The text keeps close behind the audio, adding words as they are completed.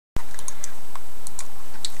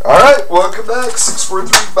Alright, welcome back.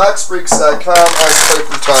 643boxbreaks.com.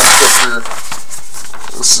 Askpiper, tomschepker.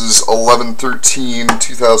 This is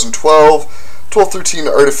 11/13/2012. 12/13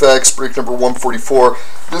 Artifacts, break number 144.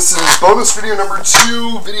 This is bonus video number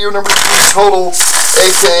 2, video number 3 total,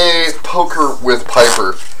 aka Poker with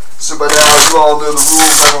Piper. So by now you all know the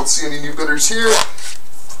rules. I don't see any new bidders here.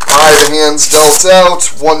 5 hands dealt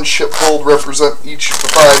out, 1 chip pulled represent each of the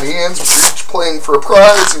 5 hands, which are each playing for a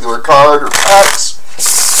prize, either a card or packs,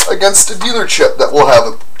 against a dealer chip that will have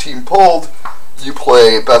a team pulled. You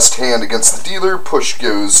play best hand against the dealer, push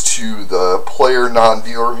goes to the player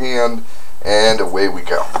non-dealer hand, and away we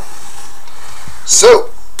go. So,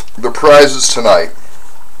 the prizes tonight.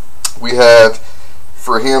 We have,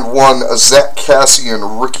 for hand 1, a Zach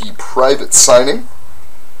Cassian rookie private signing.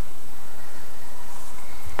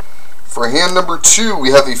 For hand number 2, we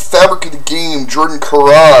have a Fabric of the Game Jordan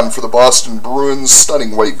Caron for the Boston Bruins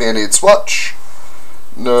stunning white Band-Aid swatch.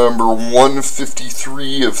 Number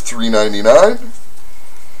 153 of 399.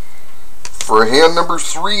 For hand number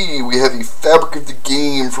 3, we have a Fabric of the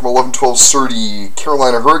Game from 11/12/30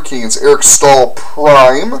 Carolina Hurricanes Eric Stahl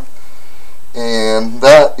Prime, and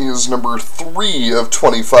that is number 3 of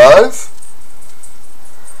 25.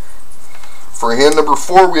 For hand number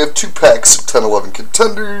 4, we have 2 packs of 10-11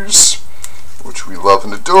 contenders, which we love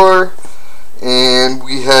and adore, and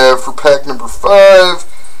we have for pack number 5,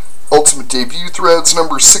 Ultimate Debut Threads,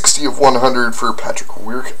 number 60 of 100 for Patrick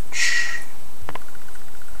Weirkich.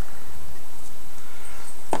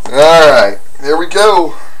 Alright, there we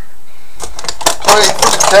go. Playing for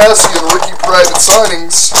the Cassian rookie private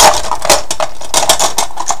signings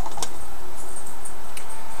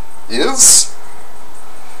is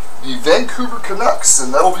the Vancouver Canucks,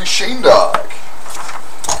 and that'll be Shane Dog.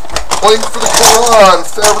 Playing for the Caron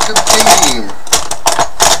Fabric of the Game,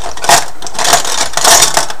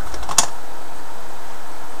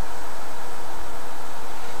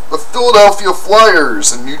 the Philadelphia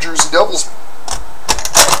Flyers and New Jersey Devils.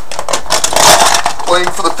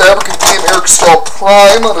 Playing for the Fabric of the Game, Eric Stahl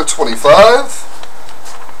Prime out of 25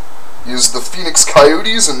 is the Phoenix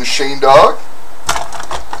Coyotes and Shane Dog.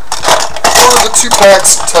 For the 2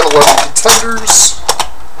 packs of 10-11 contenders,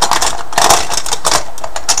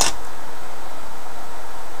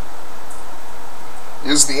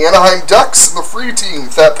 is the Anaheim Ducks and the Free Team,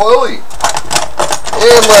 Fat Paulie.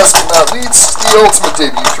 And last but not least, the Ultimate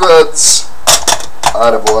Debut Threads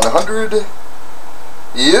out of 100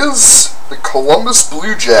 is the Columbus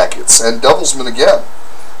Blue Jackets and Devilsman again.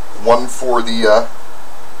 1 for the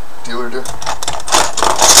dealer to.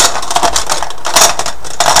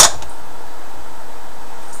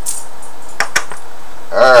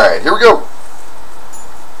 Alright, here we go.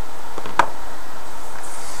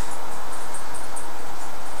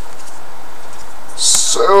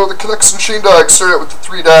 So the Canucks and Shane Dog start out with the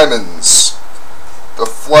 3 diamonds. The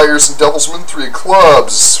Flyers and Devilsman, 3 of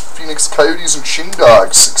clubs. Phoenix Coyotes and Shane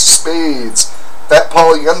Dog, 6 of spades. Fat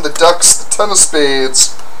Paulie and the Ducks, the 10 of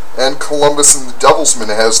spades. And Columbus and the Devilsman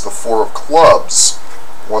has the 4 of clubs.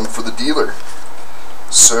 1 for the dealer.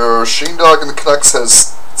 So Shane Dog and the Canucks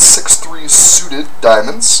has 6-3 suited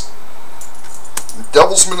diamonds.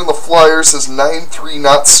 Devilsman and the Flyers has 9-3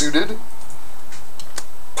 not suited.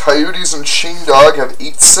 Coyotes and Shane Dog have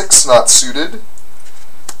 8-6 not suited.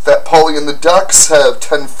 Fat Paulie and the Ducks have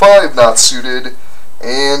 10-5 not suited.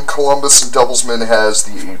 And Columbus and Devilsman has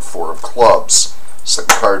the 8-4 of clubs.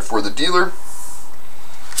 Second card for the dealer.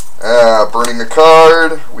 Burning a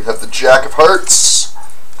card, we have the Jack of Hearts,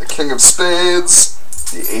 the King of Spades,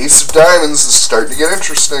 the Ace of Diamonds is starting to get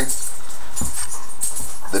interesting.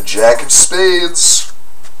 The Jack of Spades,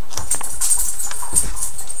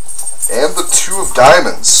 and the 2 of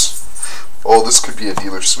Diamonds. Oh, this could be a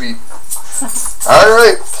dealer sweep.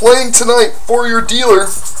 Alright, playing tonight for your dealer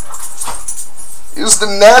is the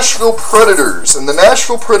Nashville Predators, and the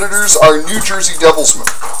Nashville Predators are New Jersey Devilsmen.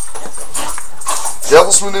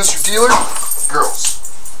 Devilsman is your dealer. Girls,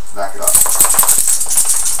 knock it off.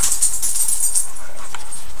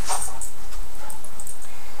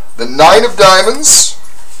 The 9 of Diamonds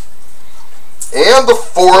and the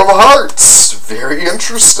 4 of Hearts. Very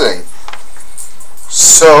interesting.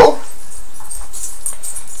 So,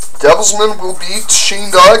 Devilsman will beat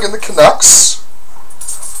Shane Dog and the Canucks.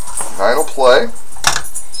 9 will play.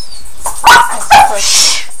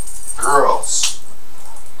 Shh, girls.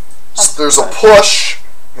 So there's a push,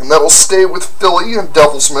 and that'll stay with Philly and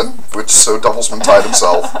Devilsman, so Devilsman tied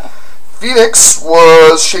himself. Phoenix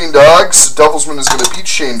was Shane Dog, so Devilsman is going to beat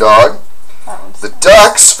Shane Dog. The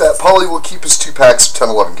Ducks, Fat Paulie will keep his 2 packs of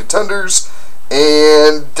 10-11 contenders,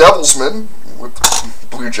 and Devilsman with the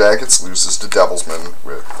Blue Jackets loses to Devilsman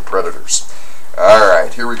with the Predators.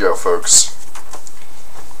 Alright, here we go, folks.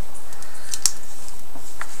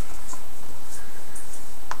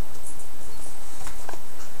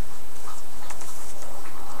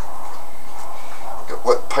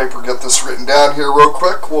 Let Piper get this written down here real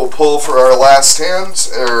quick. We'll pull for our last hand,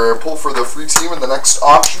 or pull for the free team in the next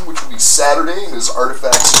auction, which will be Saturday, and his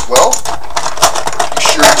artifacts as well. Be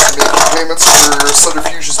sure to make your payments for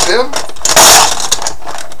Subterfuge's bin.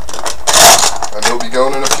 And he'll be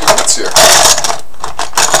going in a few minutes here.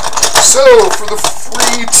 So, for the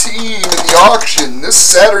free team in the auction this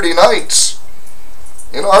Saturday night,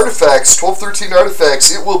 in Artifacts, 12-13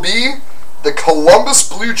 Artifacts, it will be the Columbus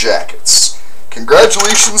Blue Jackets.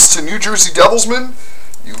 Congratulations to New Jersey Devilsmen.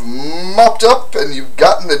 You've mopped up and you've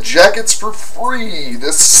gotten the jackets for free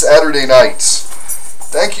this Saturday night.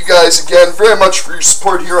 Thank you guys again very much for your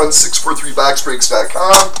support here on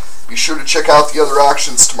 643boxbreaks.com. Be sure to check out the other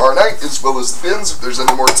auctions tomorrow night, as well as the bins if there's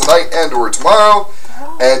any more tonight and or tomorrow.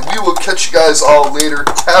 And we will catch you guys all later.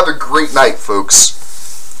 Have a great night, folks.